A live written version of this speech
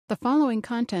The following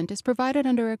content is provided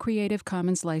under a Creative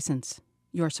Commons license.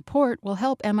 Your support will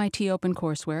help MIT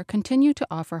OpenCourseware continue to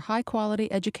offer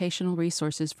high-quality educational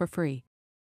resources for free.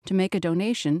 To make a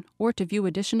donation or to view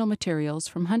additional materials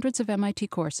from hundreds of MIT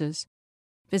courses,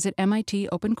 visit MIT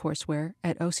OpenCourseware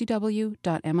at ocw.mit.edu.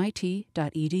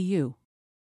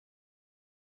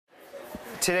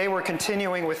 Today we're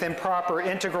continuing with improper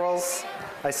integrals.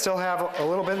 I still have a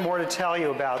little bit more to tell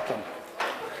you about them.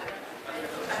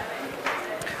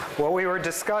 What we were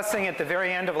discussing at the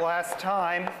very end of last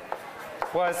time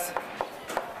was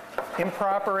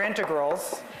improper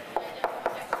integrals.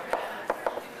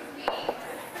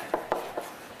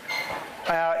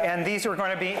 And these are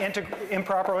going to be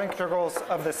improper integrals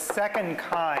of the second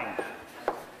kind.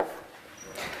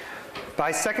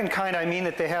 By second kind, I mean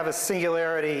that they have a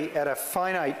singularity at a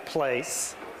finite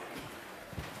place.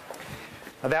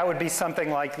 Now, that would be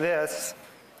something like this.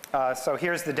 So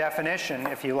here's the definition,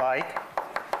 if you like.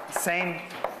 Same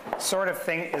sort of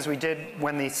thing as we did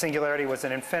when the singularity was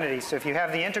an infinity. So if you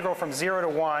have the integral from 0 to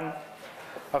 1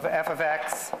 of f of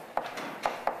x,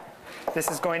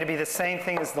 this is going to be the same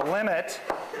thing as the limit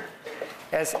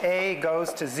as a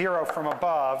goes to 0 from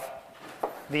above,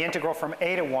 the integral from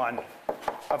a to 1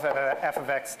 of f of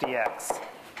x dx.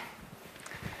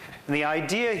 And the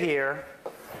idea here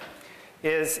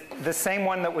is the same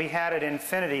one that we had at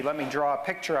infinity. Let me draw a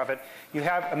picture of it.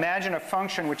 Imagine a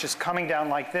function which is coming down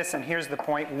like this, and here's the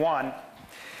point 1.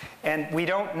 And we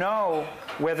don't know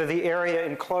whether the area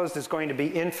enclosed is going to be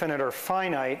infinite or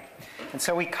finite. And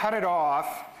so we cut it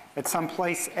off at some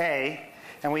place a,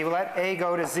 and we let a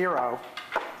go to 0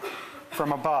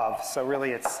 from above. So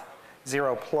really it's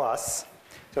 0 plus.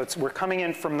 So we're coming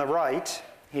in from the right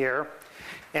here.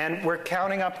 And we're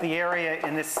counting up the area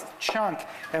in this chunk,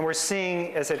 and we're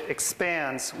seeing as it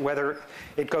expands whether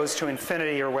it goes to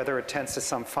infinity or whether it tends to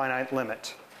some finite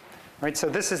limit. Right? So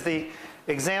this is the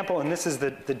example, and this is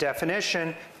the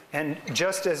definition. And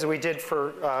just as we did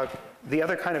for the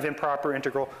other kind of improper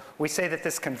integral, we say that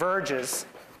this converges.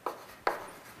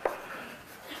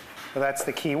 So that's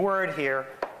the key word here,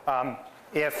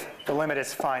 if the limit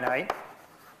is finite.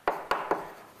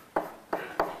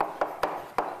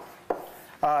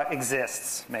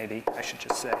 Exists, maybe, I should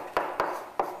just say.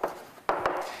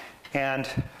 And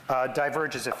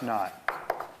diverges if not.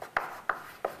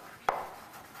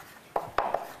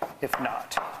 If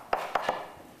not.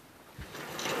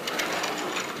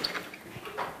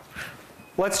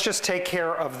 Let's just take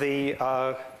care of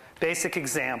the basic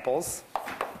examples.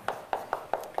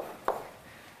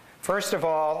 First of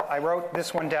all, I wrote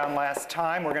this one down last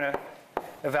time. We're going to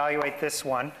evaluate this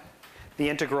one, the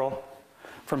integral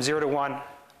from 0 to 1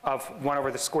 of 1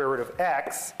 over the square root of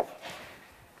x.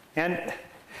 And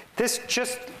this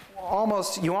just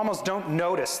you almost don't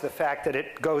notice the fact that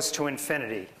it goes to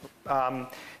infinity.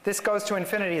 This goes to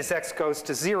infinity as x goes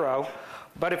to 0.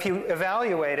 But if you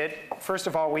evaluate it, first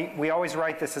of all, we always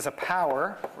write this as a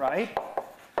power, right,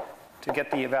 to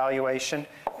get the evaluation.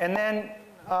 And then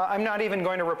I'm not even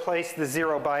going to replace the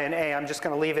 0 by an a. I'm just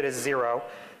going to leave it as 0.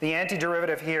 The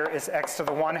antiderivative here is x to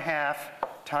the 1/2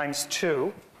 times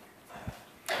 2.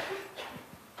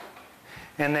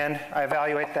 And then I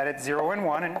evaluate that at 0 and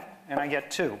 1, and I get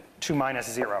 2. 2 minus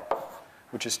 0,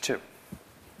 which is 2.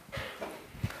 All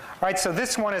right, so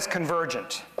this one is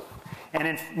convergent.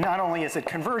 And not only is it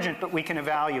convergent, but we can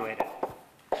evaluate it.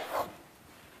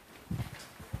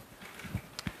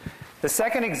 The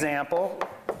second example,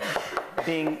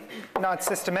 being not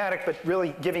systematic, but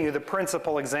really giving you the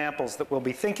principal examples that we'll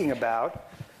be thinking about,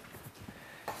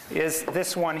 is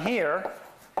this one here,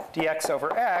 dx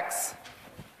over x.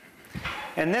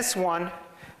 And this one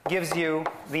gives you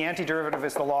the antiderivative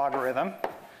as the logarithm,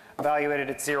 evaluated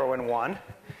at 0 and 1.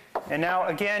 And now,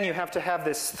 again, you have to have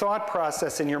this thought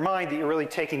process in your mind that you're really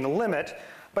taking the limit.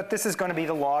 But this is going to be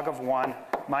the log of 1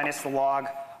 minus the log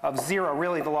of 0.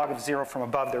 Really, the log of 0 from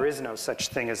above. There is no such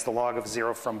thing as the log of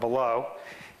 0 from below.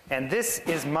 And this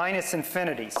is minus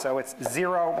infinity. So it's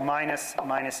 0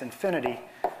 minus infinity,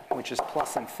 which is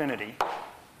plus infinity.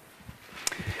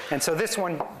 And so this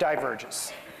one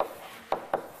diverges.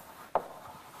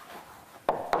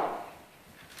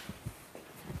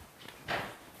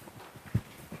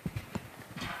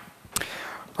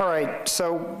 All right,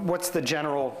 so what's the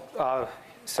general,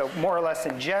 so more or less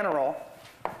in general,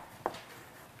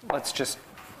 let's just,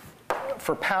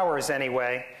 for powers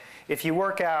anyway, if you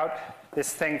work out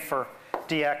this thing for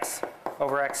dx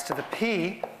over x to the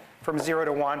p from 0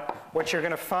 to 1, what you're going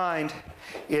to find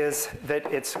is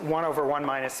that it's 1 over 1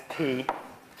 minus p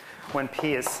when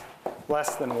p is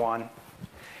less than 1,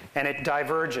 and it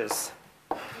diverges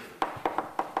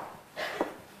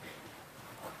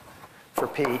for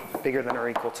p bigger than or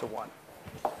equal to 1.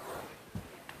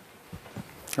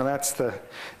 Well, that's the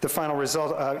final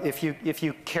result. If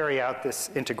you carry out this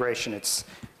integration,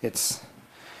 it's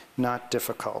not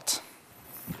difficult.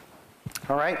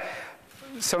 All right.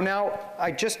 So now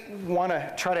I just want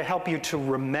to try to help you to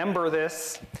remember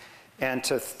this and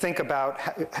to think about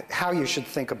how you should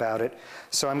think about it.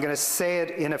 So I'm going to say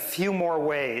it in a few more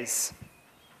ways.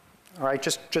 All right.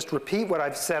 Just repeat what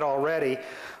I've said already,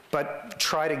 but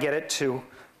try to get it to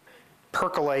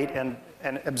percolate and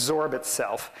absorb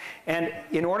itself. And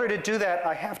in order to do that,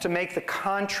 I have to make the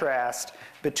contrast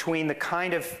between the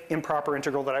kind of improper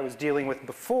integral that I was dealing with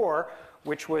before,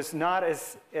 which was not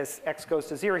as x goes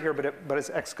to 0 here, but as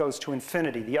x goes to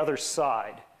infinity, the other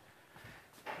side.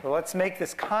 So let's make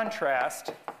this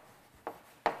contrast.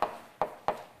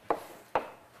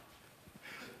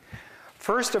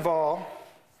 First of all,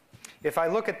 if I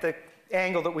look at the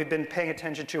angle that we've been paying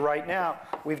attention to right now,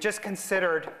 we've just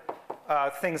considered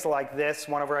things like this,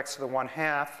 1 over x to the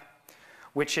 1/2,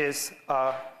 which is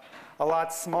a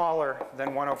lot smaller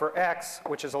than 1 over x,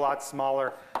 which is a lot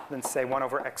smaller than, say, 1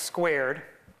 over x squared,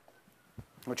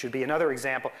 which would be another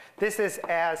example. This is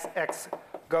as x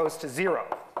goes to 0.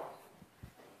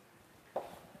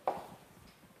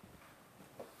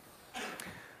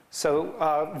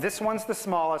 So this one's the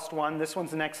smallest one, this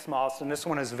one's the next smallest, and this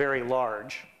one is very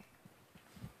large.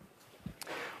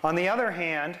 On the other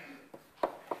hand,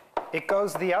 it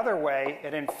goes the other way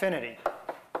at infinity.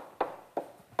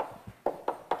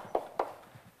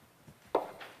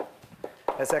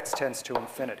 As x tends to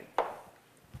infinity. All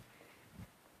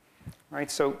right,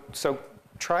 so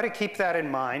try to keep that in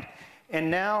mind.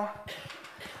 And now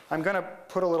I'm going to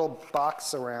put a little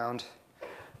box around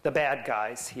the bad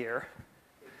guys here.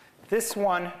 This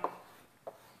one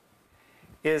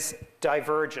is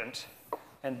divergent,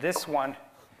 and this one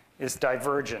is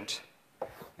divergent,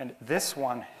 and this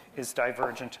one is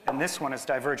divergent, and this one is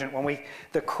divergent.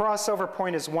 The crossover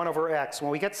point is 1 over x. When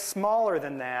we get smaller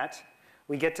than that,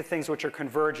 we get to things which are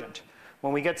convergent.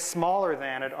 When we get smaller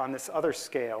than it on this other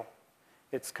scale,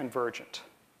 it's convergent.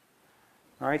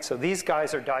 All right, so these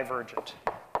guys are divergent.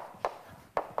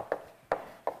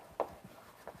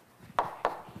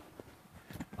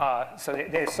 So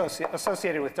they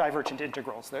associated with divergent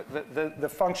integrals. The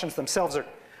functions themselves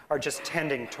are just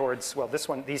tending towards, well,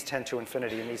 these tend to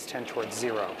infinity and these tend towards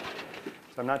 0.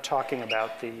 So I'm not talking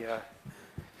about the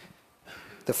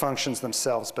functions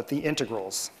themselves, but the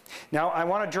integrals. Now I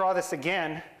want to draw this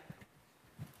again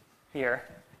here.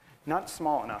 Not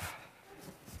small enough.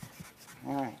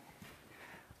 All right.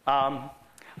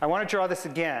 I want to draw this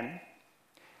again,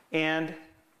 and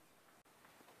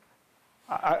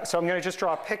so I'm going to just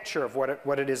draw a picture of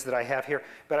what it is that I have here,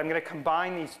 but I'm going to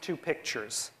combine these two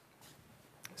pictures.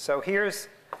 So here's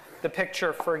the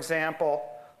picture, for example,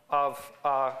 of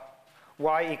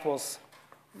y equals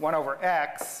 1 over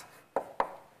x. All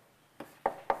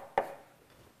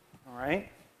right?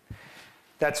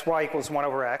 That's y equals 1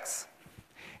 over x.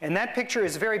 And that picture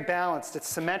is very balanced. It's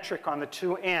symmetric on the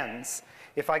two ends.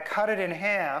 If I cut it in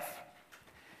half,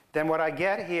 then what I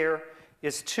get here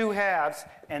is 2 halves,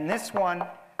 and this one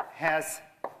has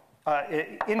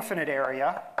infinite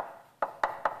area.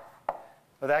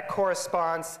 Well, that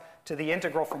corresponds to the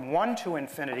integral from 1 to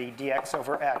infinity dx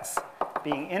over x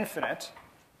being infinite.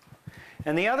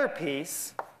 And the other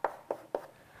piece,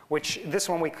 which this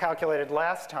one we calculated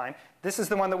last time, this is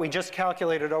the one that we just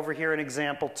calculated over here in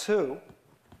example 2,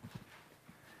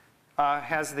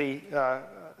 has the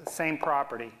same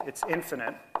property. It's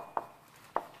infinite.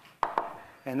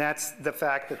 And that's the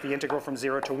fact that the integral from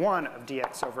 0 to 1 of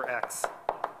dx over x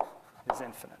is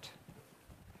infinite.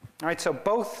 All right, so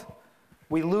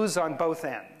we lose on both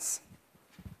ends.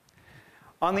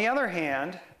 On the other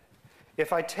hand,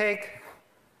 if I take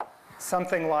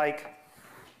something like,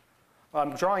 well,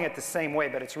 I'm drawing it the same way,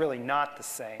 but it's really not the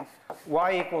same.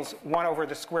 Y equals 1 over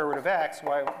the square root of x,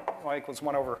 y equals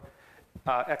 1 over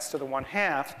x to the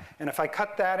 1/2. And if I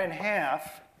cut that in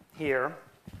half here,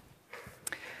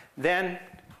 then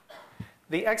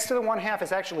the x to the 1/2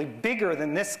 is actually bigger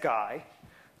than this guy.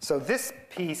 So this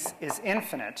piece is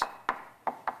infinite.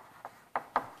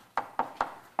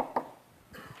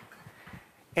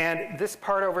 And this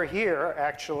part over here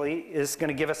actually is going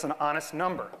to give us an honest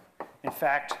number. In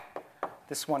fact,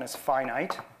 this one is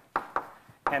finite.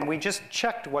 And we just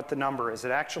checked what the number is.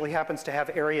 It actually happens to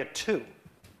have area 2.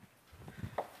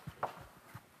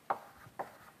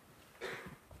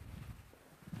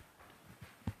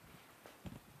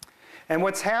 And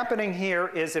what's happening here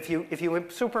is if you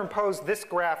superimpose this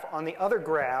graph on the other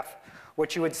graph,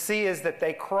 what you would see is that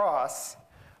they cross,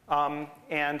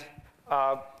 and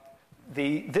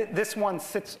this one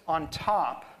sits on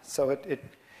top. So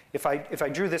if I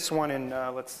drew this one in,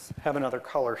 let's have another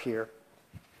color here,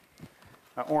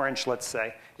 orange, let's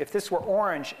say. If this were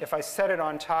orange, if I set it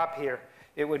on top here,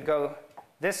 it would go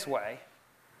this way,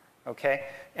 okay?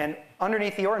 And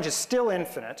underneath the orange is still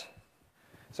infinite.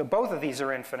 So both of these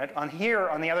are infinite. On here,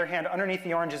 on the other hand, underneath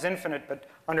the orange is infinite, but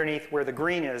underneath where the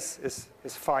green is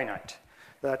finite.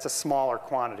 That's a smaller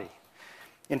quantity.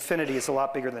 Infinity is a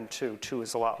lot bigger than 2. 2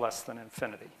 is a lot less than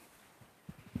infinity.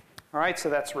 All right, so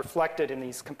that's reflected in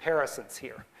these comparisons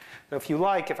here. So if you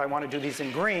like, if I want to do these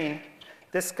in green,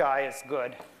 this guy is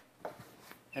good,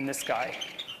 and this guy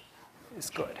is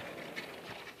good.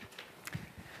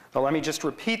 Well, let me just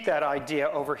repeat that idea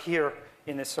over here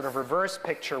in this sort of reverse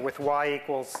picture with y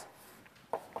equals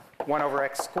 1 over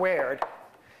x squared.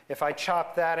 If I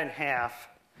chop that in half,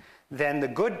 then the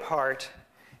good part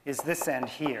is this end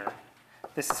here.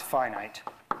 This is finite.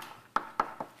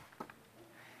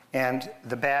 And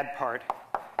the bad part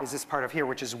is this part of here,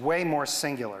 which is way more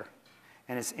singular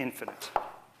and is infinite.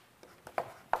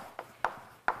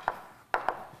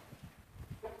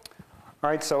 All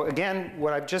right, so again,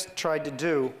 what I've just tried to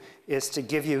do is to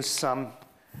give you some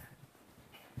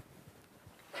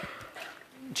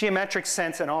geometric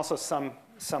sense and also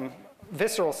some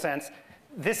visceral sense.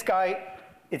 This guy,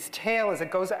 its tail as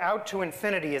it goes out to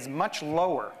infinity is much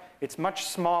lower. It's much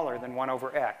smaller than 1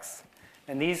 over x.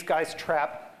 And these guys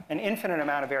trap an infinite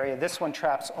amount of area. This one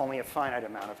traps only a finite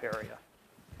amount of area.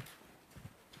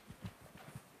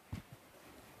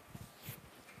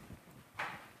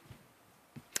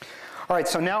 All right,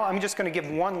 so now I'm just going to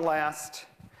give one last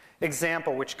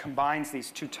example which combines these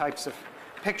two types of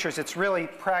pictures. It's really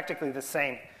practically the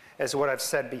same as what I've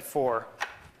said before,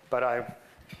 but I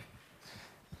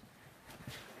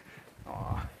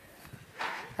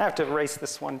have to erase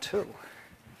this one too.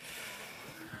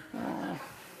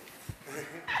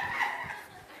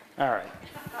 All right.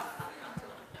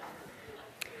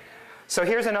 So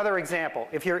here's another example.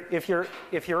 If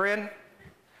you're in,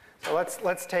 so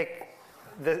let's take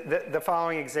the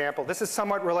following example. This is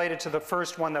somewhat related to the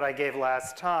first one that I gave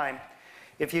last time.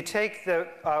 If you take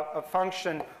a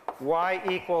function y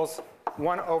equals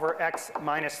 1 over x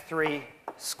minus 3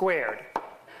 squared,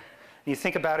 you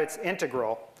think about its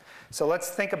integral. So let's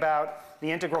think about the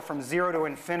integral from 0 to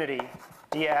infinity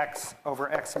dx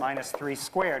over x minus 3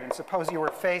 squared. And suppose you were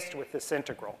faced with this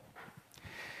integral.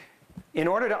 In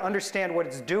order to understand what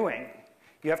it's doing,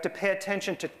 you have to pay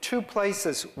attention to two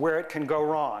places where it can go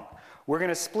wrong. We're going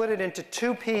to split it into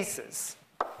two pieces.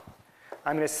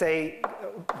 I'm going to say,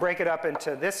 break it up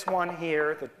into this one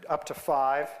here, up to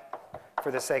 5,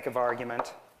 for the sake of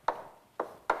argument,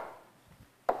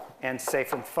 and say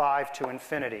from 5 to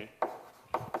infinity.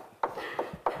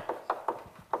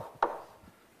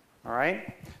 All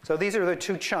right? So these are the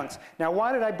two chunks. Now,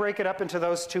 why did I break it up into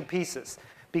those two pieces?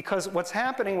 Because what's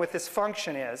happening with this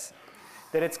function is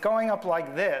that it's going up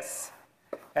like this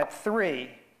at 3.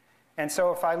 And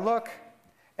so if I look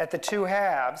at the two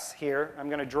halves here, I'm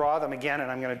going to draw them again,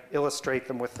 and I'm going to illustrate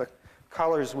them with the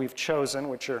colors we've chosen,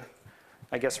 which are,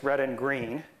 I guess, red and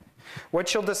green.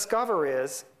 What you'll discover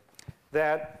is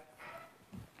that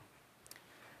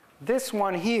this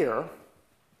one here,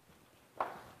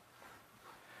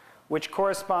 which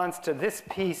corresponds to this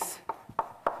piece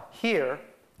here,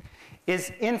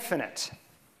 is infinite.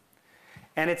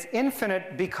 And it's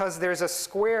infinite because there's a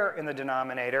square in the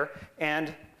denominator,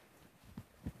 and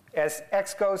as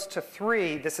x goes to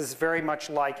 3, this is very much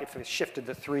like, if it shifted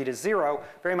the 3 to 0,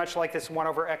 very much like this 1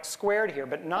 over x squared here,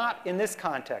 but not in this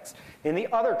context. In the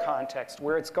other context,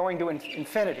 where it's going to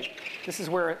infinity, this is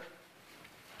where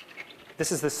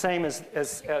this is the same as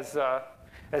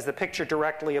the picture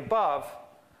directly above,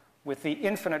 with the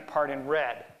infinite part in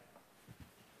red.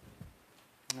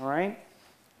 All right?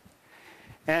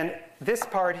 And this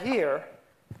part here,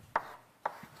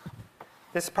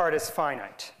 this part is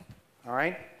finite. All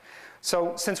right?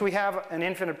 So since we have an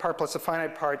infinite part plus a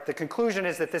finite part, the conclusion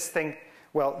is that this thing,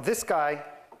 well, this guy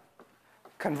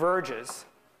converges,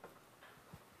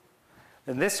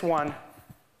 and this one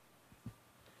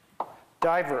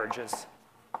diverges.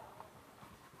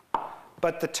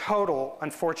 But the total,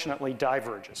 unfortunately,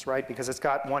 diverges, right? Because it's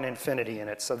got one infinity in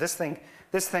it. So this thing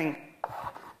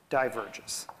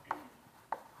diverges.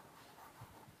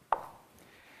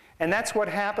 And that's what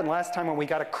happened last time when we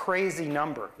got a crazy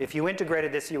number. If you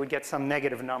integrated this, you would get some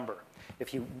negative number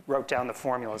if you wrote down the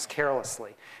formulas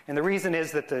carelessly. And the reason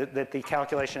is that the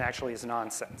calculation actually is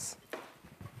nonsense. So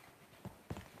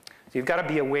you've got to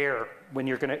be aware when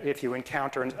you're going to, if you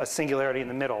encounter a singularity in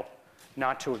the middle,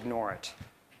 not to ignore it.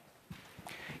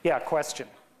 Yeah, question.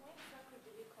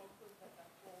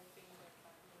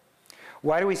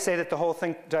 Why do we say that the whole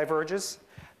thing diverges?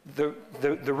 The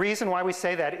reason why we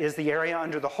say that is the area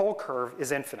under the whole curve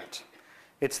is infinite.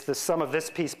 It's the sum of this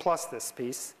piece plus this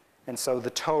piece, and so the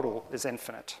total is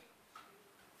infinite.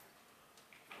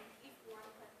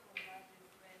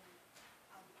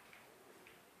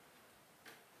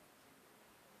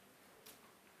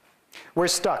 We're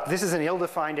stuck. This is an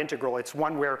ill-defined integral. It's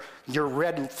one where your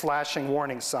red flashing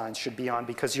warning signs should be on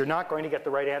because you're not going to get the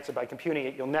right answer by computing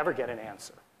it. You'll never get an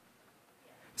answer.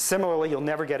 Similarly, you'll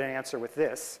never get an answer with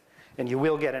this, and you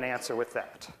will get an answer with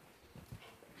that.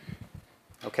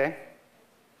 Okay?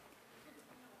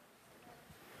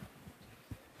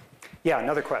 Yeah,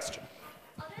 another question.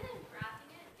 Other than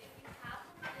graphing it, if you have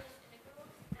one of those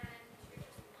integrals and you're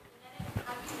just looking at it,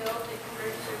 how do you know if it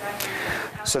converges or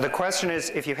diverges? So the question is,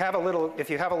 if you have a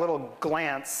little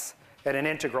glance at an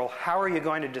integral, how are you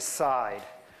going to decide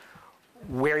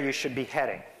where you should be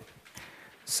heading?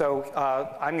 So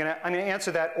I'm going to answer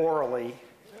that orally,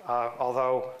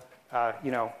 although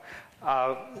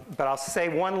but I'll say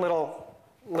one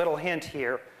little hint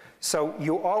here. So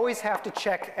you always have to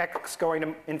check x going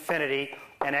to infinity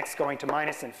and x going to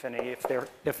minus infinity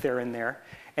if they're in there,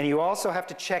 and you also have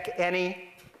to check any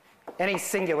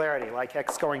singularity, like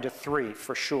x going to 3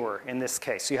 for sure in this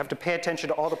case. So you have to pay attention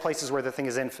to all the places where the thing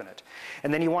is infinite.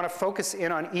 And then you want to focus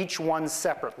in on each one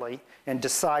separately and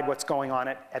decide what's going on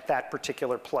at that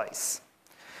particular place.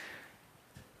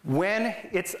 When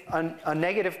it's a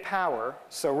negative power,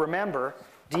 so remember,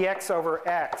 dx over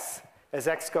x as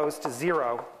x goes to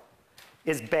 0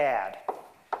 is bad.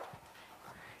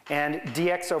 And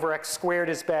dx over x squared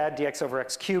is bad, dx over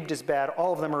x cubed is bad.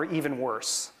 All of them are even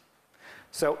worse.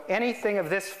 So anything of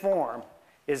this form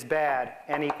is bad,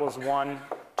 n equals 1,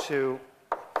 2,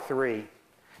 3.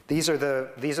 These are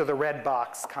the red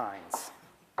box kinds.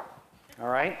 All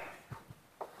right?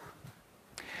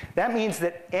 That means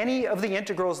that any of the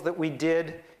integrals that we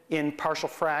did in partial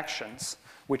fractions,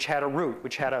 which had a root,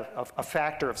 which had a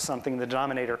factor of something in the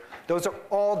denominator, those are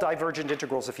all divergent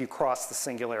integrals if you cross the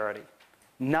singularity.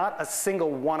 Not a single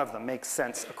one of them makes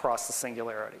sense across the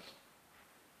singularity.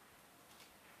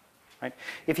 Right?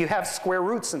 If you have square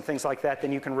roots and things like that,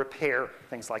 then you can repair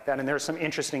things like that. And there are some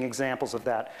interesting examples of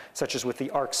that, such as with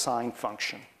the arc sine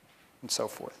function and so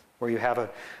forth, where you have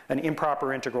an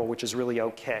improper integral which is really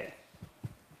okay.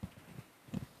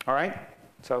 All right?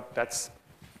 So that's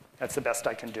the best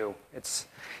I can do. It's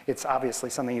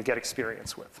obviously something you get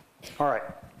experience with. All right.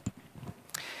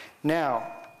 Now,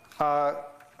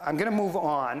 I'm going to move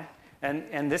on,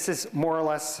 and this is more or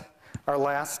less our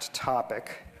last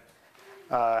topic.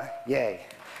 Yay.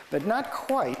 But not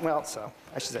quite. Well, so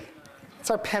I should say, it's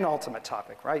our penultimate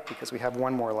topic, right? Because we have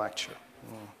one more lecture.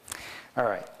 All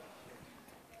right.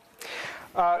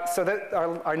 So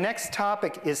our next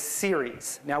topic is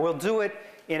series. Now, we'll do it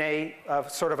in a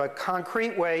sort of a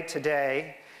concrete way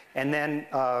today, and then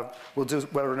we'll do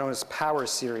what are known as power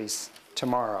series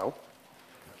tomorrow.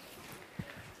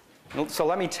 So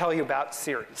let me tell you about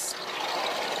series.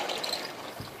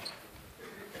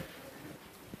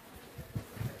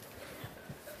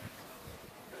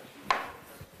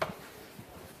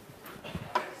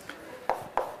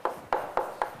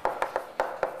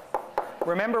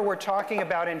 Remember, we're talking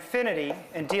about infinity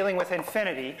and dealing with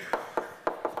infinity.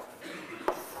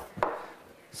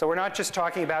 So we're not just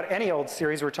talking about any old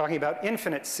series, we're talking about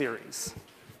infinite series.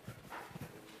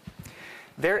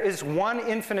 There is one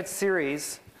infinite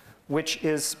series which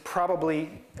is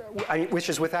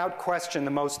without question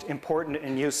the most important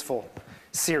and useful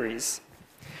series.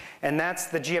 And that's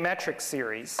the geometric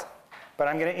series. But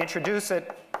I'm going to introduce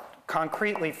it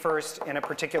concretely first in a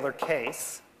particular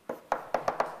case.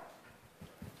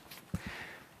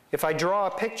 If I draw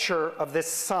a picture of this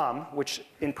sum, which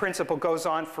in principle goes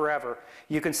on forever,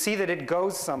 you can see that it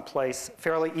goes someplace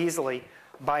fairly easily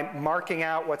by marking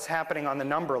out what's happening on the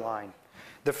number line.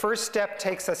 The first step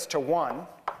takes us to 1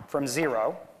 from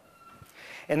 0.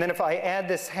 And then if I add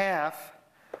this half,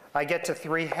 I get to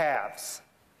 3 halves.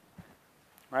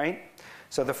 Right?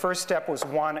 So the first step was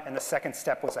 1, and the second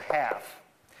step was a half.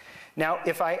 Now,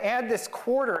 if I add this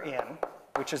quarter in,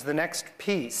 which is the next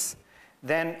piece,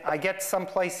 then I get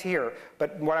someplace here.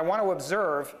 But what I want to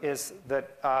observe is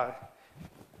that I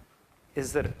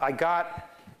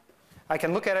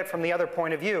can look at it from the other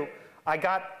point of view.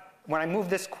 When I move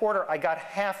this quarter, I got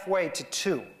halfway to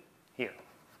 2 here.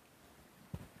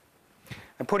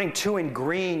 I'm putting 2 in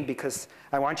green because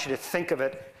I want you to think of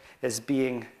it as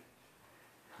being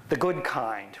the good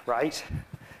kind, right?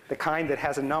 The kind that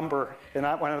has a number and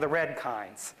not one of the red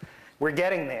kinds. We're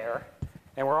getting there,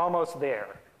 and we're almost there.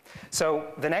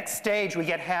 So the next stage, we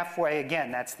get halfway again.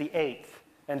 That's the 8th,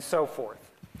 and so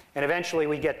forth. And eventually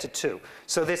we get to 2.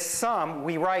 So this sum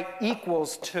we write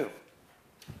equals 2.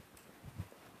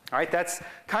 All right, that's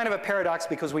kind of a paradox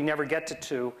because we never get to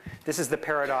 2. This is the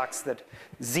paradox that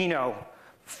Zeno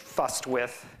fussed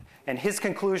with. And his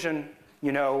conclusion,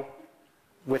 you know,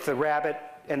 with the rabbit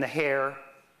and the hare,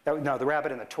 no, the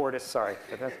rabbit and the tortoise, sorry.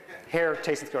 The hare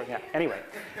tasting the tortoise, yeah. Anyway,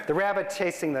 the rabbit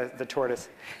tasting the tortoise.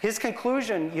 His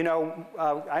conclusion, you know,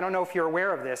 I don't know if you're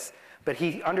aware of this, but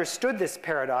he understood this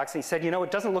paradox. And he said, you know,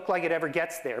 it doesn't look like it ever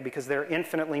gets there because there are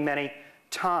infinitely many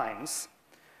times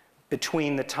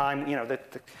between the time, you know, the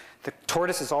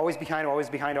tortoise is always behind, always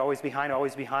behind, always behind,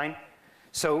 always behind.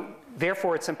 So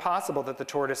therefore, it's impossible that the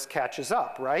tortoise catches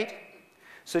up, right?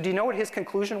 So do you know what his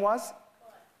conclusion was?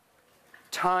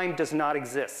 Time does not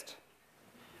exist.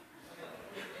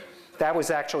 That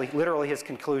was actually literally his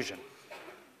conclusion.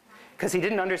 Because he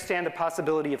didn't understand the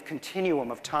possibility of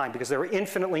continuum of time, because there were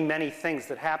infinitely many things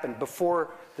that happened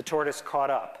before the tortoise caught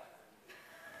up.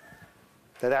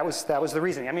 That was the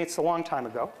reasoning. I mean, it's a long time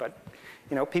ago, but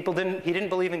you know, he didn't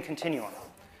believe in continuum.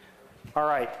 All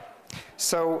right.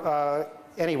 So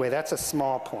anyway, that's a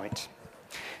small point.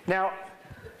 Now,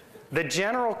 the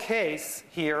general case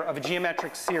here of a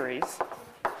geometric series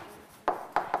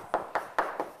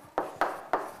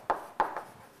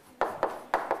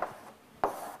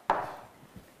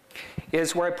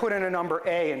is where I put in a number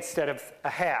a instead of a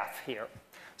half here.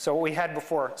 So what we had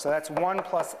before, so that's 1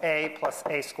 plus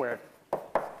a squared.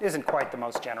 Isn't quite the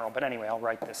most general, but anyway, I'll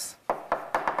write this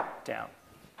down.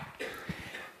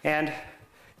 And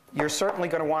you're certainly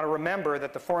going to want to remember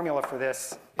that the formula for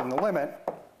this in the limit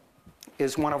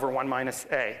is 1 over 1 minus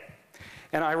a.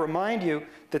 And I remind you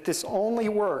that this only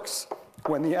works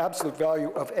when the absolute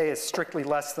value of a is strictly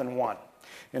less than 1.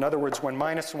 In other words, when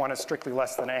minus 1 is strictly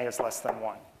less than a is less than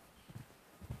 1.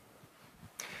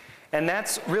 And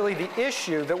that's really the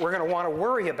issue that we're going to want to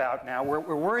worry about now. What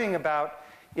we're worrying about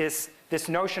is this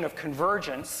notion of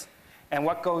convergence and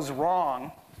what goes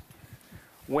wrong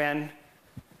when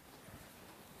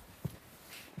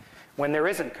there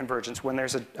isn't convergence, when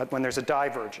there's a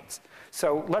divergence.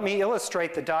 So let me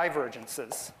illustrate the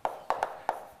divergences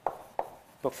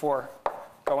before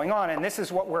going on. And this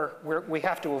is what we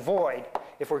have to avoid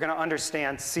if we're going to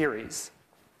understand series.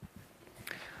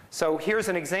 So here's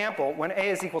an example. When a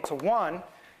is equal to 1,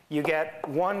 you get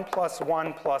 1 plus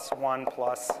 1 plus 1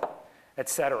 plus,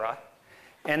 etc.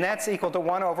 And that's equal to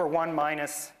 1 over 1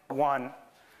 minus 1,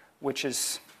 which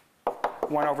is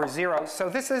 1 over 0. So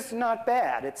this is not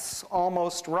bad. It's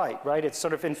almost right? It's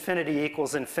sort of infinity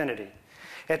equals infinity.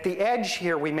 At the edge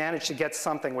here, we manage to get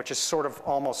something which is sort of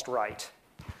almost right.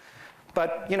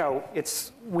 But, you know,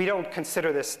 we don't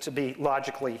consider this to be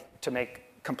logically to make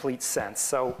complete sense.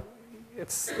 So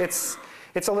it's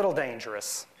a little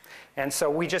dangerous. And so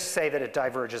we just say that it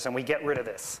diverges, and we get rid of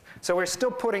this. So we're still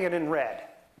putting it in red,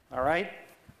 all right?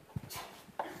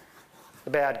 The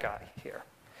bad guy here.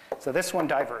 So this one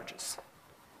diverges.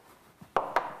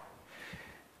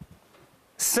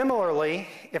 Similarly,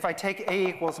 if I take a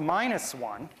equals minus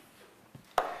 1,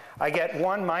 I get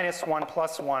 1 minus 1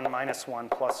 plus 1 minus 1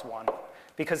 plus 1,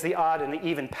 because the odd and the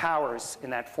even powers in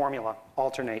that formula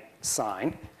alternate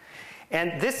sign.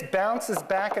 And this bounces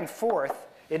back and forth.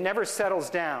 It never settles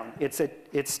down.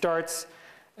 It starts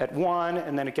at 1,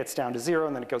 and then it gets down to 0,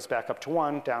 and then it goes back up to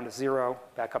 1, down to 0,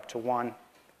 back up to 1.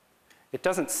 It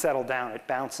doesn't settle down. It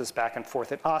bounces back and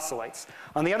forth. It oscillates.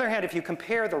 On the other hand, if you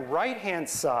compare the right-hand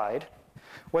side,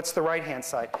 what's the right-hand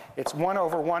side? It's 1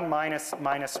 over 1 minus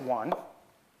 1,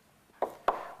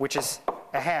 which is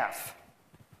a half.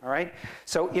 All right?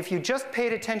 So if you just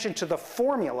paid attention to the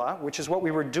formula, which is what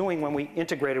we were doing when we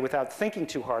integrated without thinking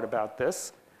too hard about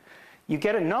this, you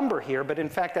get a number here, but in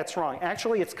fact that's wrong.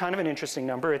 Actually, it's kind of an interesting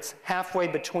number. It's halfway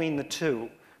between the two,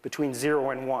 between 0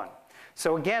 and 1.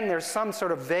 So again, there's some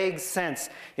sort of vague sense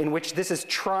in which this is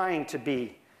trying to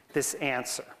be this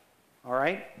answer. All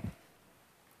right?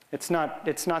 It's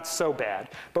not so bad,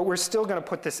 but we're still going to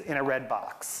put this in a red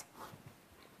box.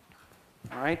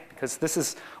 All right? Because this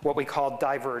is what we call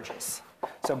divergence.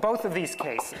 So both of these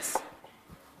cases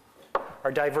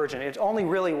are divergent. It only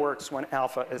really works when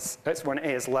when a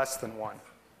is less than 1.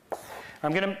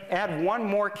 I'm going to add one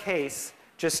more case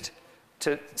just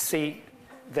to see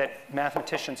that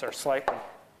mathematicians are slightly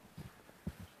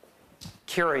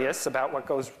curious about what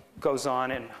goes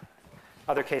on in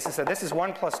other cases. So this is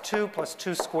 1 plus 2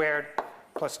 squared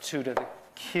plus 2 to the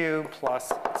cube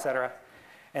plus, etc.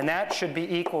 And that should be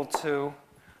equal to,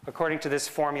 according to this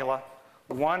formula,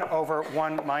 1 over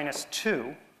 1 minus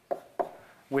 2,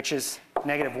 which is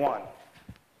negative 1.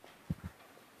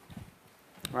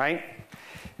 Right?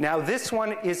 Now this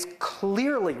one is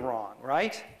clearly wrong,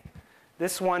 right?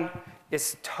 This one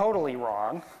is totally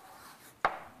wrong.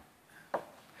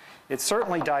 It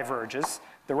certainly diverges.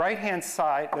 The right-hand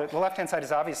side, the left-hand side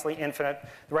is obviously infinite.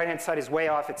 The right-hand side is way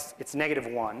off. It's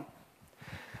 -1.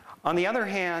 On the other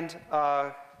hand,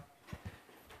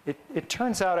 it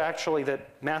turns out actually that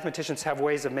mathematicians have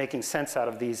ways of making sense out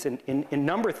of these. In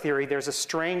number theory, there's a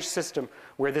strange system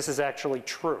where this is actually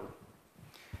true.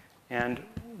 And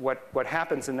what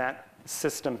happens in that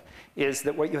system is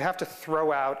that what you have to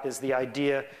throw out is the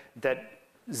idea that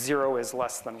 0 is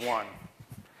less than 1.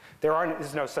 There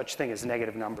is no such thing as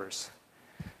negative numbers.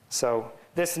 So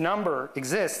this number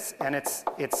exists, and it's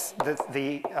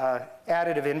the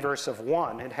additive inverse of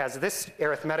 1. It has this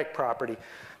arithmetic property,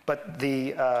 but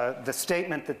the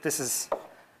statement that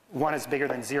 1 is bigger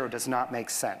than 0 does not make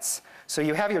sense. So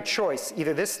you have your choice.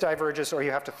 Either this diverges, or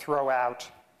you have to throw out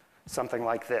something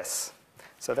like this.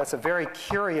 So that's a very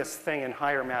curious thing in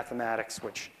higher mathematics,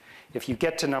 which, if you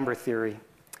get to number theory,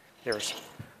 there's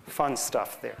fun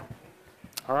stuff there.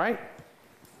 All right?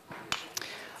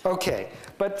 Okay,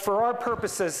 but for our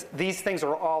purposes, these things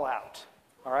are all out.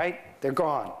 All right? They're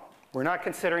gone. We're not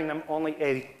considering them only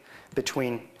a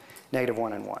between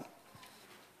 -1 and 1.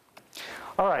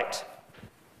 All right.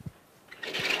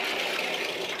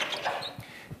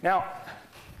 Now,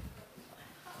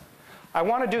 I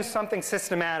want to do something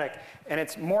systematic, and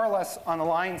it's more or less on the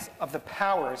lines of the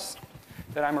powers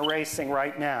that I'm erasing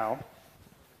right now.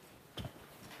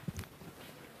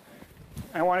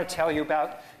 I want to tell you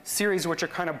about series which are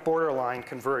kind of borderline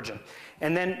convergent.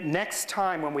 And then next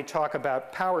time when we talk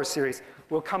about power series,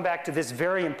 we'll come back to this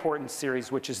very important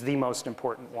series, which is the most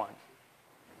important one.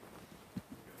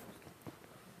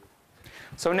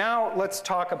 So now let's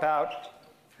talk about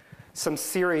some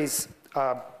series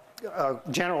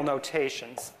general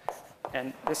notations.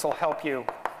 And this will help you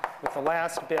with the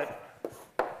last bit.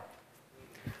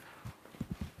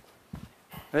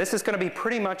 This is going to be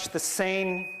pretty much the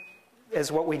same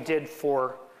as what we did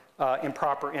for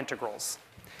improper integrals.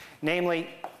 Namely,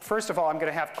 first of all, I'm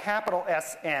going to have capital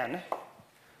Sn,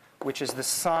 which is the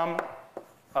sum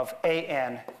of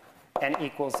an, n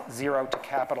equals 0 to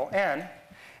capital N.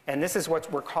 And this is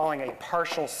what we're calling a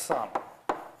partial sum.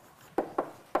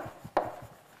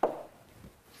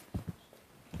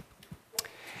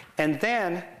 And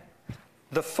then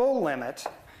the full limit,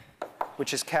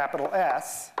 which is capital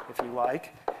S, if you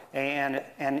like, and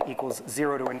n equals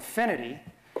 0 to infinity,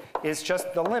 is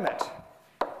just the limit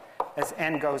as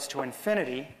n goes to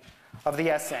infinity of the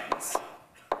Sn's.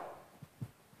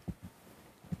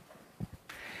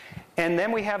 And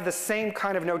then we have the same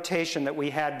kind of notation that we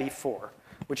had before,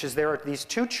 which is there are these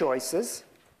two choices,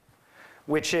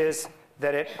 which is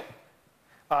that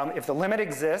if the limit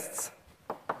exists,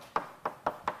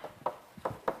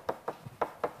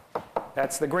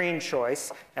 that's the green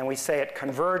choice, and we say it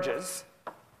converges.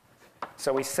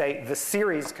 So we say the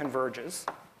series converges.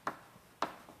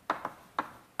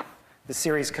 The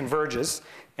series converges.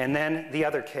 And then the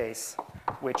other case,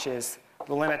 which is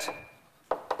the limit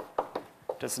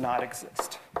does not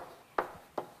exist.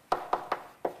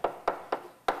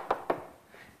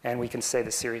 And we can say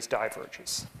the series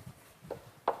diverges.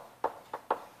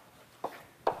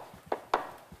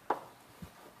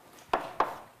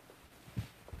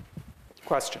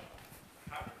 Question?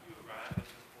 How did you arrive at the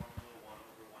formula 1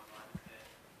 over 1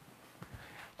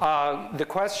 minus n? The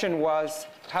question was,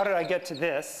 how did I get to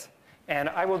this? And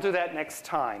I will do that next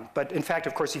time. But in fact,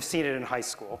 of course, you've seen it in high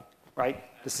school, right?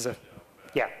 This is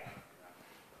yeah.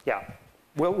 Yeah.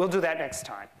 We'll do that next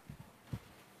time.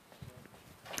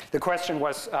 The question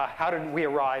was, how did we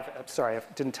arrive? Sorry, I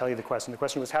didn't tell you the question. The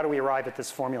question was, how do we arrive at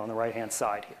this formula on the right-hand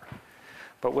side here?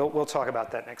 But we'll talk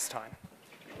about that next time.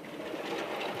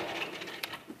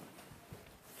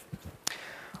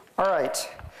 All right,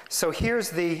 so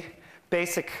here's the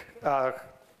basic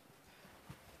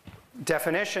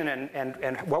definition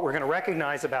and what we're going to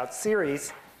recognize about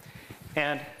series.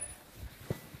 And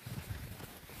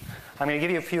I'm going to give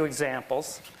you a few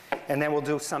examples, and then we'll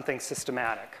do something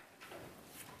systematic.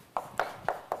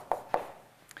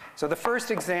 So the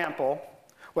first example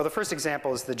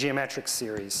is the geometric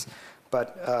series.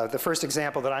 But the first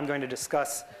example that I'm going to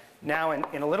discuss now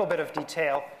in a little bit of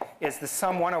detail is the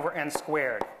sum 1 over n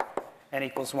squared. N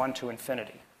equals 1 to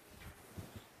infinity.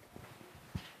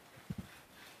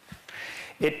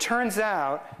 It turns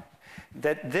out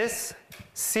that this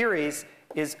series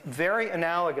is very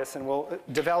analogous, and we'll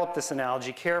develop this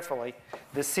analogy carefully,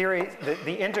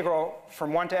 the integral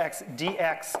from 1 to x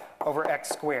dx over x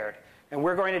squared. And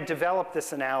we're going to develop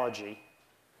this analogy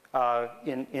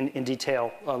in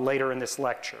detail later in this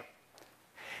lecture.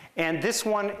 And this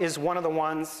one is one of the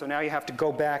ones, so now you have to go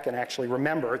back and actually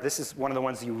remember, this is one of the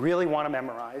ones you really want to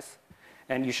memorize.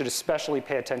 and you should especially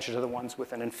pay attention to the ones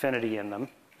with an infinity in them.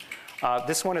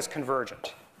 This one is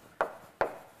convergent.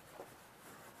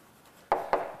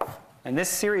 And this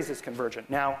series is convergent.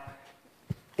 Now,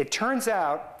 it turns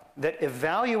out that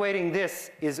evaluating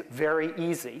this is very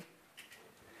easy.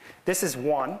 This is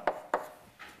 1.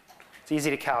 It's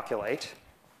easy to calculate.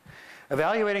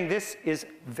 Evaluating this is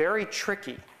very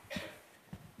tricky.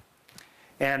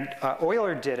 And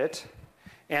Euler did it,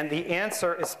 and the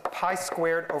answer is pi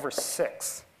squared over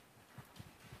 6.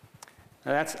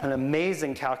 Now, that's an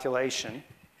amazing calculation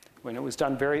when it was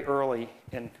done very early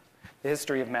in the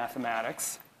history of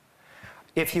mathematics.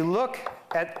 If you look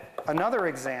at another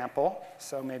example,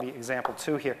 so maybe example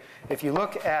 2 here, if you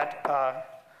look at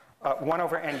 1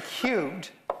 over n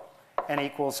cubed, n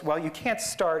equals, well, you can't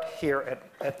start here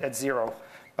at 0,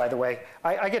 by the way.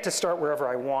 I get to start wherever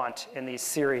I want in these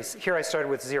series. Here I started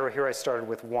with 0, here I started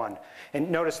with 1.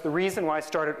 And notice the reason why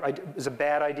it was a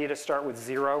bad idea to start with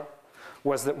 0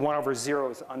 was that 1 over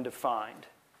 0 is undefined.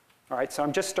 All right, so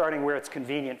I'm just starting where it's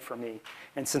convenient for me.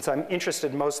 And since I'm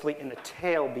interested mostly in the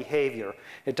tail behavior,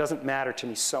 it doesn't matter to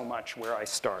me so much where I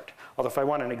start. Although if I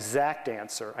want an exact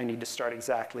answer, I need to start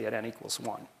exactly at n equals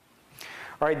 1.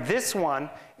 All right, this one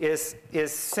is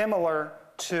similar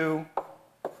to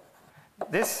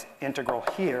this integral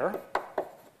here,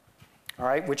 all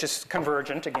right, which is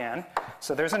convergent again.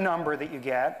 So there's a number that you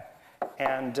get,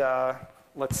 and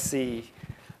let's see,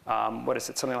 what is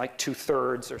it, something like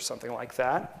 2/3 or something like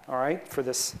that, all right, for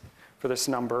this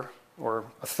number, or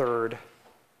a third.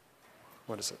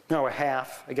 What is it? No, a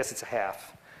half. I guess it's a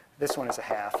half. This one is a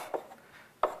half.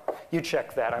 You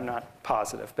check that. I'm not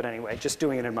positive. But anyway, just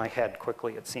doing it in my head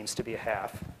quickly, it seems to be a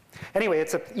half. Anyway,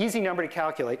 it's an easy number to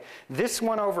calculate. This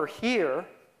one over here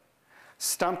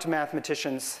stumped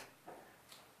mathematicians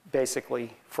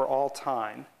basically for all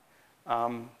time.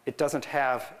 It doesn't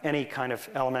have any kind of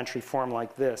elementary form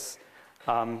like this.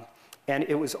 And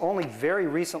it was only very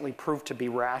recently proved to be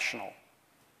rational.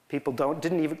 People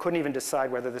couldn't even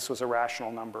decide whether this was a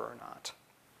rational number or not.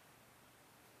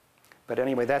 But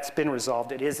anyway, that's been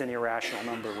resolved. It is an irrational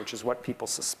number, which is what people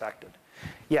suspected.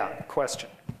 Yeah, question?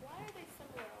 Why are they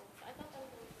similar? I thought that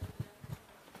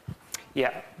was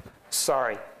Yeah,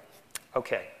 sorry.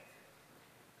 Okay.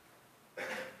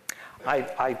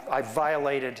 I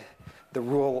violated the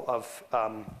rule of,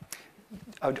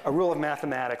 a rule of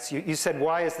mathematics. You said,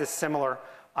 why is this similar?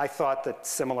 I thought that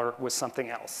similar was something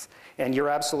else. And you're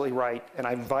absolutely right, and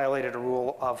I violated a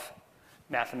rule of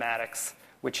mathematics,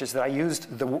 which is that I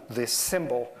used the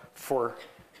symbol for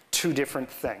 2 different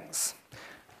things.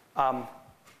 I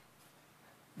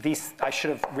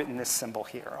should have written this symbol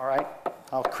here, all right?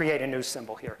 I'll create a new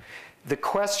symbol here. The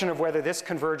question of whether this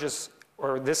converges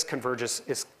or this converges,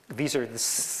 these are the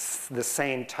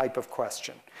same type of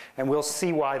question. And we'll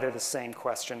see why they're the same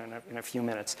question in a few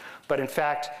minutes. But in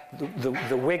fact,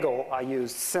 the wiggle I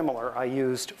used, similar, I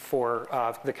used for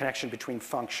the connection between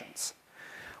functions.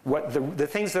 What the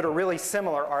things that are really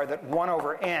similar are that 1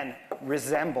 over n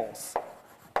resembles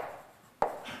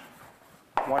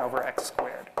 1 over x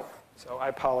squared. So I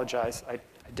apologize, I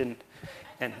didn't.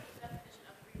 And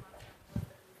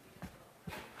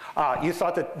you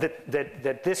thought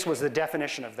that this was the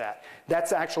definition of that.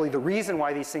 That's actually the reason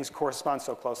why these things correspond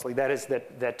so closely. That is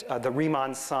that the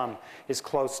Riemann sum is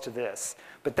close to this.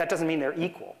 But that doesn't mean they're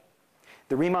equal.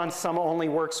 The Riemann sum only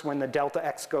works when the delta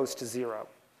x goes to 0.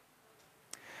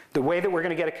 The way that we're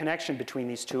going to get a connection between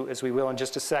these two, as we will in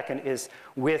just a second, is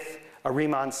with a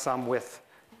Riemann sum with,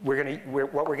 what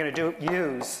we're going to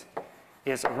use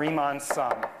is a Riemann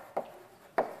sum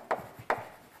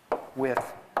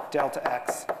with delta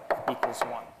x equals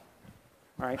 1. All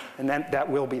right? And then that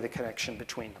will be the connection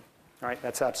between them. All right?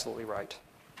 That's absolutely right.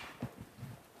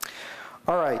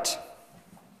 All right.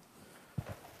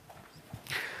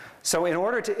 So in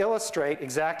order to illustrate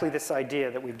exactly this idea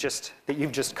that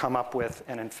you've just come up with,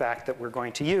 and in fact that we're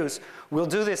going to use, we'll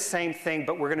do this same thing,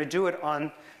 but we're going to do it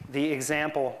on the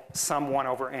example sum 1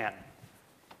 over n.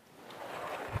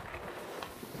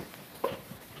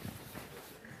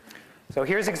 So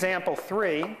here's example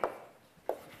 3,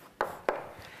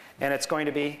 and it's going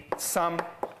to be sum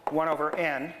 1 over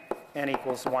n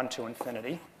equals 1 to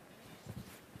infinity.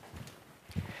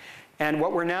 And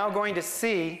what we're now going to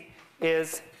see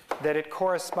is that it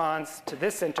corresponds to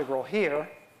this integral here.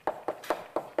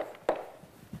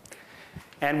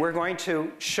 And we're going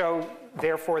to show,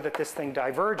 therefore, that this thing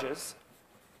diverges.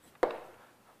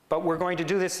 But we're going to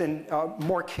do this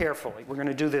more carefully. We're going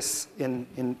to do this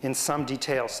in some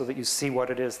detail so that you see what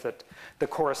it is that the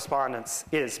correspondence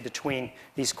is between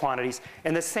these quantities.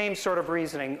 And the same sort of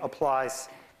reasoning applies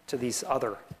to these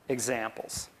other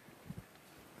examples.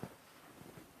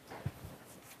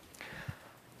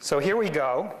 So here we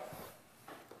go.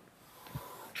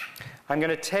 I'm going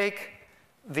to take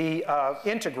the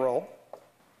integral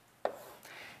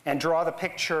and draw the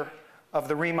picture of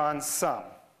the Riemann sum.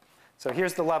 So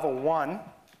here's the level 1,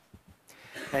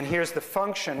 and here's the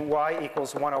function y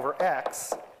equals 1 over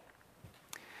x.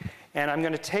 And I'm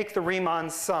going to take the Riemann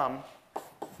sum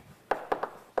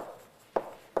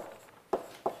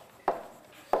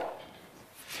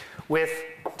with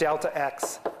delta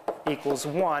x equals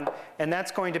 1, and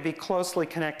that's going to be closely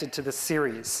connected to the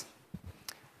series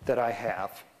that I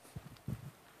have.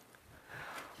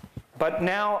 But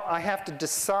now I have to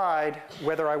decide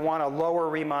whether I want a lower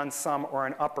Riemann sum or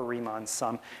an upper Riemann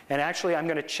sum. And actually, I'm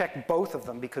going to check both of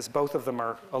them because both of them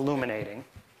are illuminating.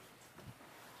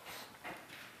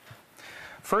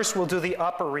 First, we'll do the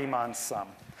upper Riemann sum.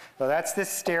 So that's this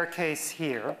staircase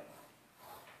here.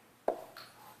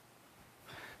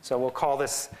 So we'll call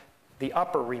this the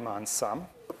upper Riemann sum.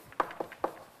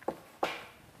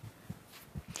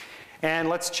 And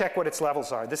let's check what its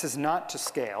levels are. This is not to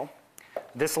scale.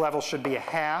 This level should be a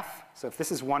half. So if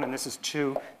this is 1 and this is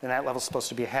 2, then that level is supposed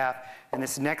to be a half. And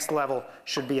this next level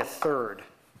should be a third.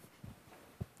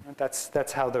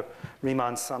 That's how the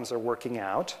Riemann sums are working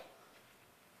out.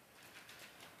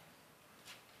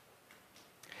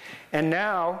 And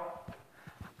now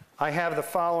I have the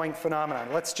following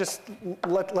phenomenon. Let's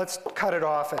cut it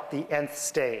off at the nth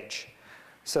stage.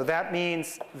 So that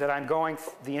means that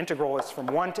the integral is from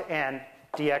 1 to n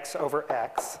dx over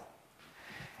x.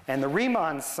 And the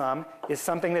Riemann sum is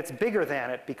something that's bigger than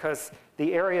it because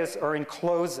the areas are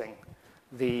enclosing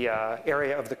the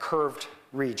area of the curved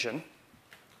region.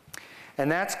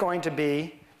 And that's going to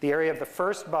be the area of the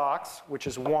first box, which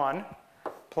is 1,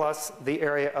 plus the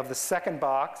area of the second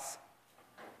box,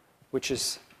 which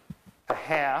is a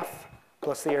half,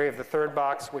 plus the area of the third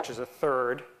box, which is a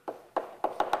third,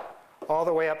 all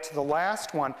the way up to the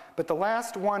last one. But the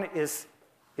last one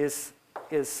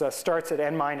starts at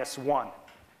n minus 1.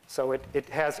 So it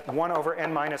has 1 over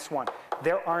n minus 1.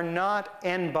 There are not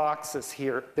n boxes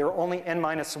here. There are only n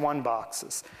minus 1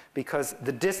 boxes because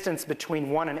the distance between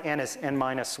 1 and n is n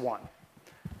minus 1. All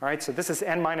right, so this is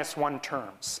n minus 1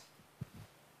 terms.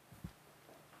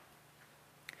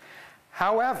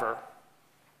 However,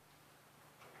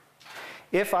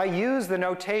 if I use the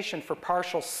notation for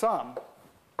partial sum,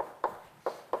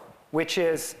 which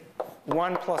is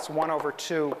 1 plus 1 over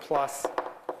 2 plus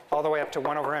all the way up to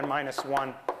 1 over n minus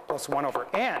 1 plus 1 over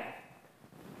n.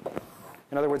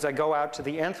 In other words, I go out to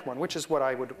the nth one, which is what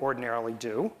I would ordinarily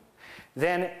do.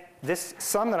 Then this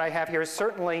sum that I have here is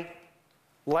certainly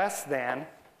less than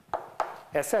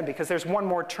Sn because there's one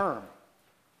more term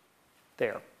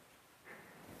there.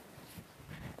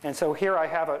 And so here I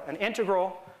have an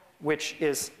integral which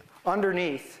is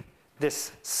underneath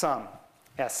this sum,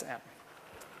 Sn.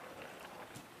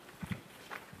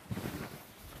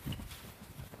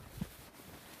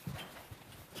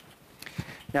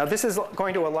 Now this is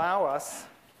going to allow us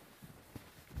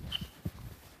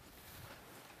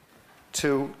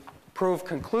to prove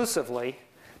conclusively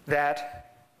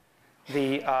that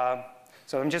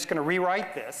so I'm just going to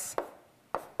rewrite this.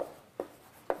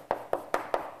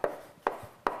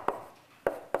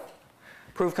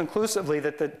 Prove conclusively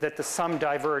that the sum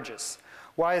diverges.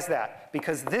 Why is that?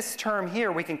 Because this term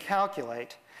here we can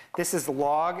calculate. This is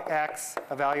log x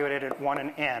evaluated at 1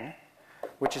 and n,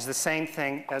 which is the same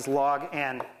thing as log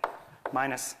n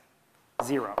minus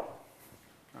 0.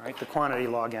 All right, the quantity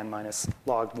log n minus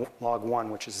log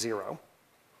 1, which is 0.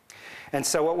 And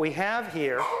so what we have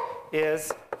here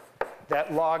is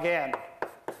that log n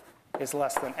is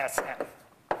less than Sn.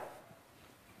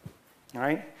 All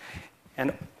right?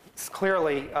 And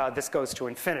clearly, this goes to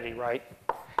infinity, right?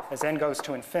 As n goes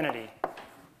to infinity,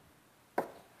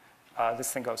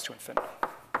 this thing goes to infinity.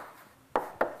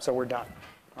 So we're done.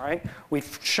 All right?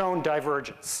 We've shown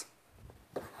divergence.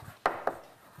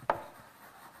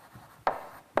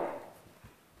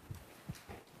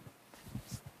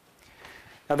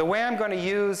 Now, the way I'm going to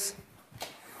use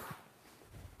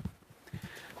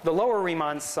the lower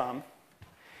Riemann sum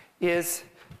is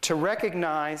to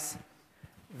recognize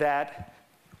that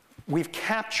we've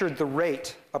captured the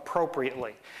rate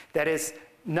appropriately. That is,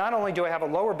 not only do I have a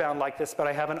lower bound like this, but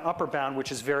I have an upper bound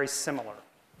which is very similar.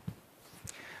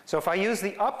 So if I use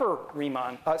the lower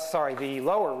Riemann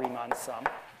sum,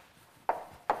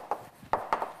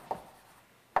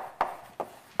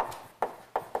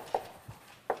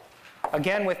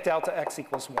 again with delta x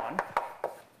equals 1,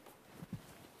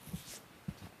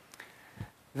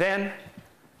 then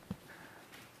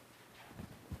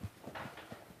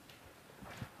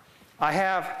I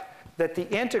have that the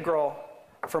integral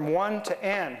from 1 to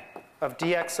n of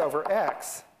dx over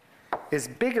x is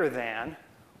bigger than,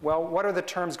 well, what are the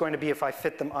terms going to be if I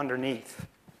fit them underneath?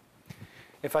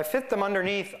 If I fit them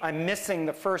underneath, I'm missing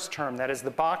the first term. That is, the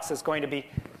box is going to be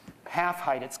half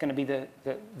height. It's going to be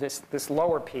this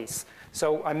lower piece.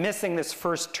 So I'm missing this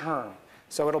first term.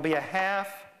 So it'll be a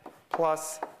half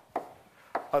plus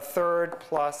a third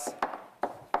plus,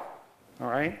 all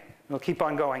right? It'll keep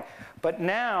on going. But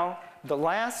now, the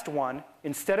last one,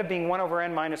 instead of being 1 over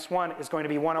n minus 1, is going to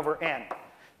be 1 over n.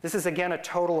 This is, again, a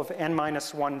total of n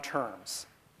minus 1 terms.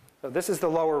 So this is the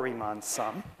lower Riemann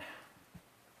sum.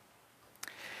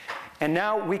 And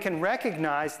now we can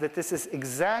recognize that this is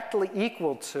exactly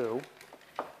equal to,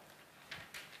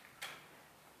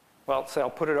 well, so I'll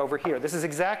put it over here. This is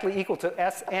exactly equal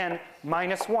to Sn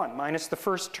minus 1, minus the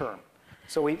first term.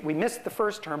 So we missed the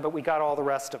first term, but we got all the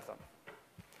rest of them.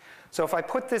 So if I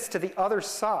put this to the other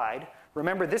side,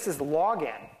 remember this is log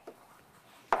n.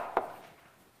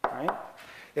 Right?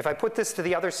 If I put this to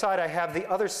the other side, I have the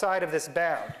other side of this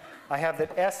bound. I have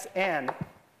that Sn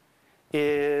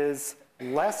is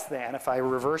less than, if I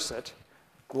reverse it,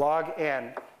 log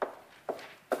n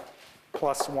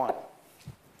plus 1.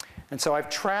 And so I've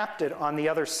trapped it on the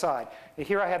other side. And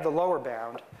here I have the lower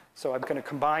bound, so I'm going to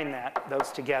combine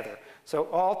those together. So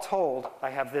all told, I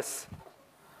have this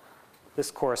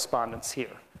correspondence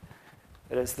here.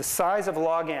 That is, the size of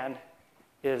log n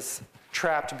is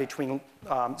trapped between,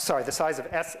 the size of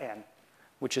Sn,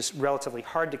 which is relatively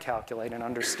hard to calculate and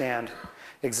understand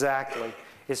exactly,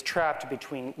 is trapped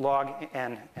between log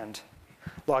n and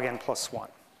log n plus 1.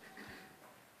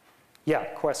 Yeah,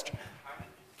 question? How did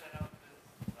you set up this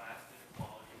last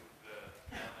inequality with the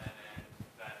ln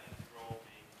that integral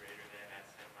being greater than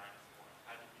Sn minus 1?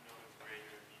 How did you know it's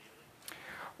greater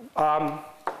immediately?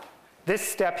 This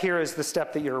step here is the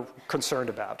step that you're concerned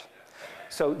about.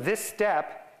 So this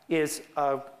step is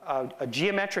a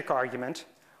geometric argument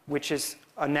which is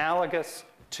analogous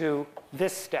to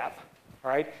this step. All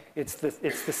right? It's the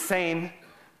same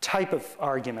type of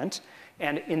argument.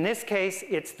 And in this case,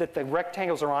 it's that the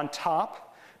rectangles are on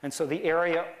top. And so the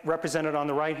area represented on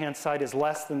the right-hand side is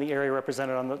less than the area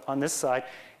represented on this side.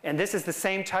 And this is the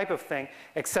same type of thing,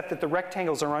 except that the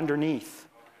rectangles are underneath.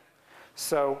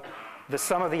 So the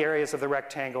sum of the areas of the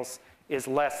rectangles is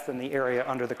less than the area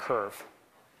under the curve.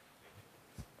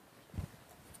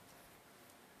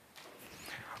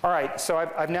 All right, so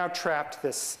I've now trapped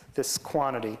this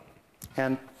quantity.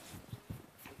 And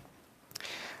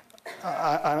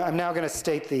I'm now going to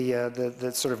state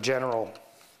the sort of general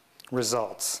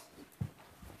results.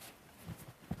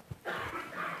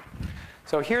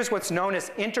 So here's what's known as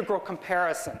integral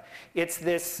comparison. It's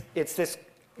this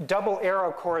double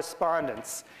arrow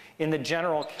correspondence in the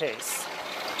general case.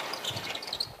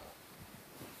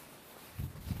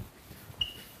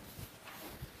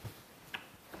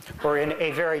 Or in a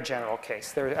very general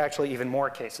case. There are actually even more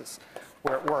cases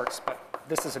where it works, but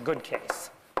this is a good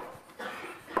case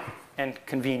and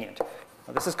convenient.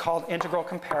 Now, this is called integral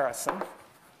comparison.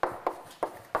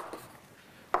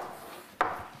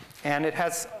 And it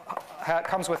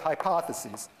comes with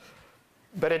hypotheses,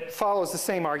 but it follows the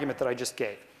same argument that I just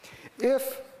gave.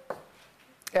 If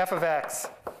f of x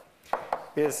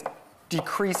is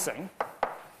decreasing,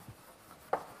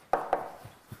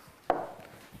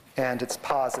 and it's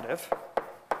positive,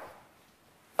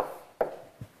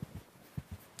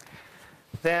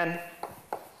 then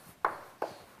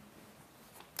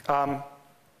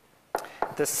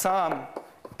the sum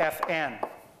Fn,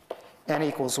 n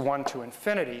equals 1 to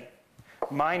infinity,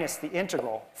 minus the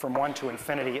integral from 1 to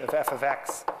infinity of f of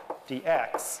x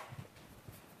dx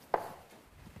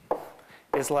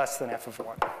is less than f of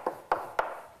 1.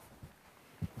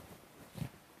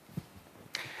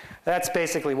 That's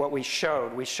basically what we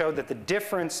showed. We showed that the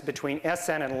difference between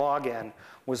Sn and log n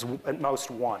was at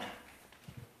most 1.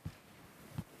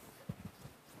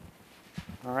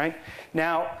 All right?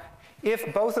 Now,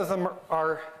 if both of them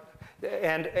are,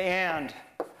 the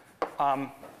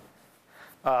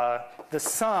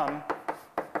sum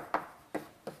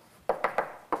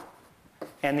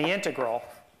and the integral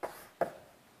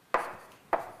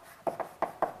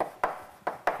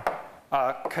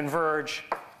converge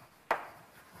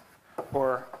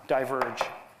or diverge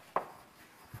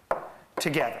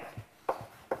together.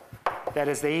 That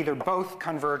is, they either both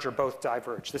converge or both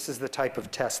diverge. This is the type of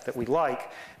test that we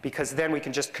like, because then we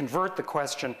can just convert the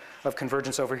question of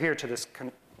convergence over here to this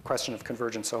question of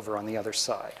convergence over on the other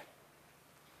side.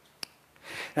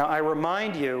 Now, I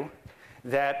remind you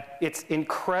that it's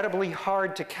incredibly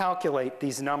hard to calculate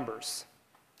these numbers.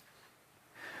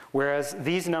 Whereas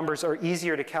these numbers are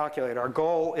easier to calculate. Our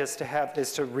goal is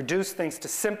to reduce things to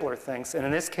simpler things. And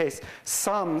in this case,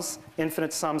 sums,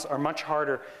 infinite sums, are much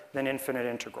harder than infinite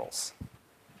integrals.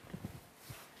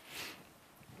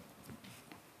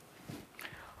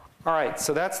 All right,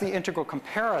 so that's the integral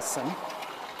comparison.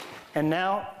 And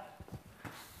now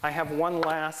I have one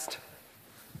last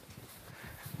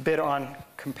bit on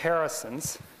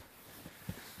comparisons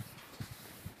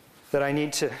that I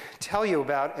need to tell you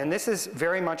about. And this is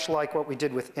very much like what we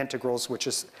did with integrals, which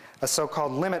is a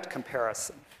so-called limit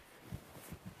comparison.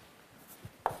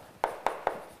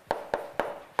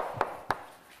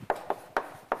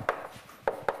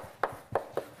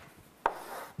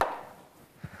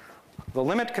 The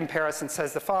limit comparison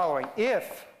says the following.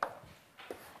 If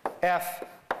f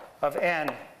of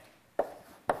n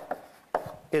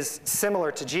is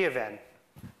similar to g of n,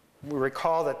 we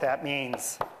recall that that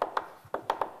means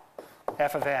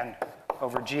f of n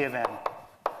over g of n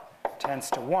tends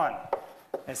to 1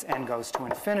 as n goes to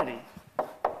infinity.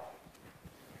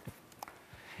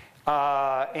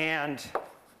 And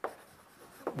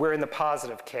we're in the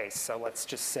positive case, so let's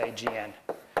just say gn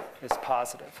is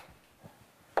positive.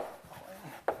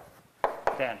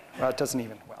 Then, well, it doesn't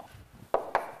even, well.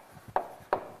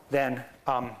 Then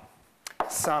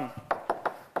sum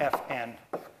fn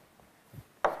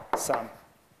sum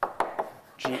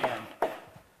gn.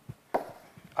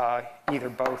 Either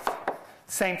both,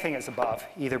 same thing as above,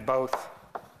 either both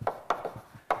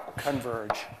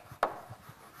converge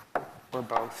or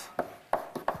both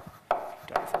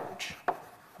diverge.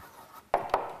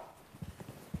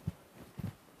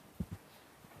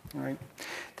 All right.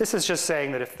 This is just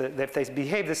saying that if they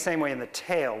behave the same way in the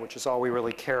tail, which is all we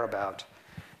really care about,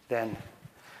 then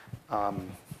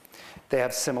they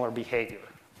have similar behavior,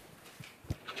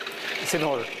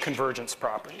 similar convergence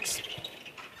properties.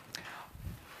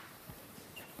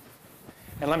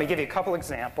 And let me give you a couple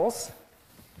examples.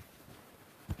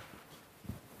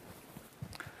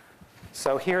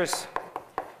 So here's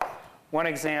one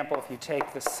example. If you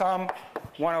take the sum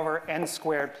 1 over n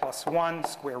squared plus 1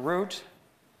 square root,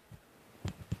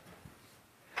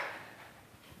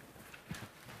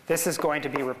 this is going to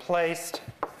be replaced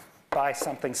by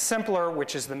something simpler,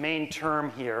 which is the main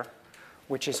term here,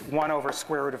 which is 1 over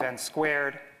square root of n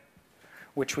squared,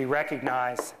 which we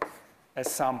recognize as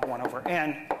sum 1 over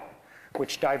n,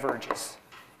 which diverges.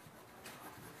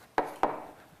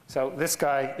 So this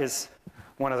guy is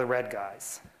one of the red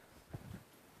guys.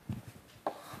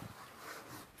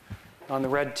 On the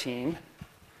red team,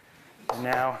 and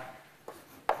now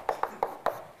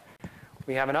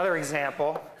we have another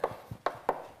example,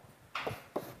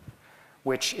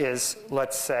 which is,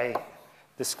 let's say,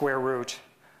 the square root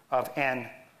of n,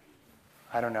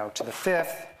 I don't know, to the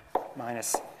 5th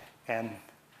minus n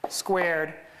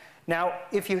squared. Now,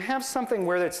 if you have something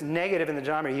where it's negative in the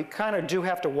denominator, you kind of do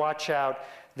have to watch out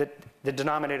that the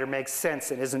denominator makes sense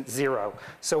and isn't 0.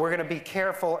 So we're going to be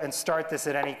careful and start this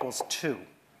at n equals 2,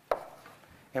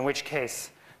 in which case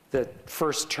the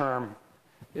first term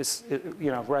is,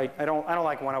 you know, right? I don't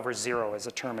like 1 over 0 as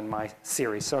a term in my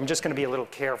series, so I'm just going to be a little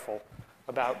careful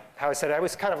about how I said it. I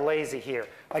was kind of lazy here.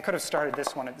 I could have started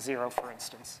this one at 0, for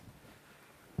instance.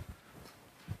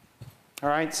 All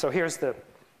right, so here's the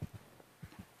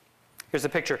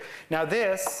picture. Now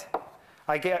this,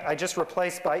 I just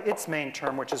replaced by its main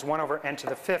term, which is 1 over n to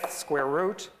the 5th square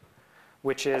root,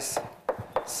 which is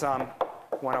sum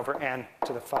 1 over n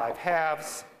to the 5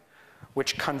 halves,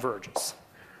 which converges.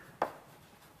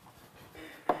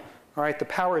 All right, the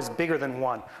power is bigger than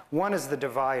 1. 1 is the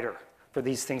divider for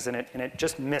these things in it, and it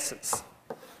just misses.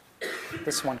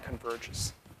 This one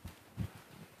converges.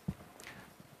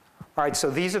 All right, so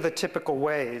these are the typical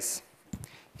ways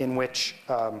in which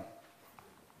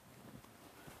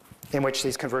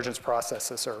these convergence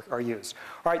processes are used.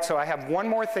 All right, so I have one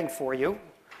more thing for you,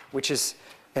 which is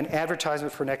an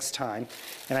advertisement for next time.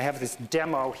 And I have this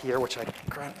demo here, which I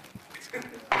grab.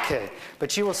 OK,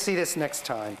 but you will see this next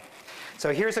time.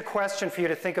 So here's a question for you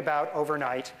to think about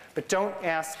overnight. But don't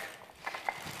ask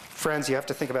friends. You have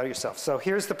to think about it yourself. So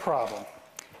here's the problem.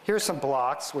 Here's some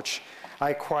blocks, which I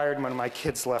acquired when my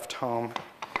kids left home.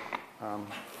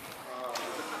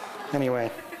 Anyway,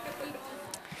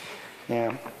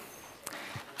 yeah.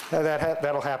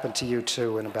 That'll happen to you,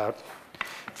 too, in about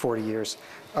 40 years.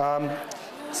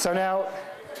 So now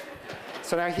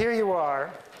here you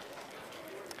are.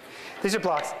 These are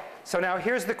blocks. So now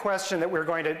here's the question that we're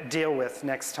going to deal with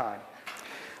next time.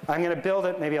 I'm going to build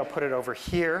it. Maybe I'll put it over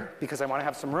here, because I want to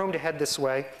have some room to head this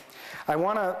way. I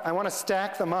want to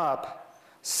stack them up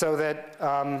so that,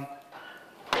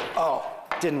 oh,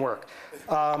 didn't work.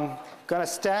 Going to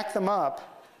stack them up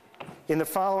in the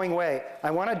following way.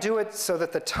 I want to do it so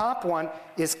that the top one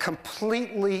is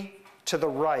completely to the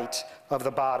right of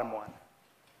the bottom one.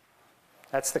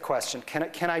 That's the question.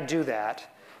 Can I do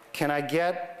that? Can I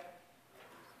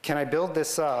build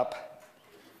this up?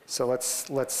 So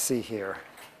let's see here.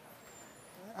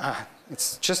 I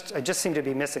just seem to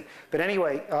be missing. But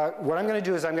anyway, what I'm going to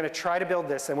do is I'm going to try to build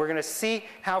this, and we're going to see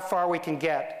how far we can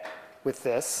get with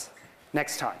this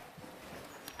next time.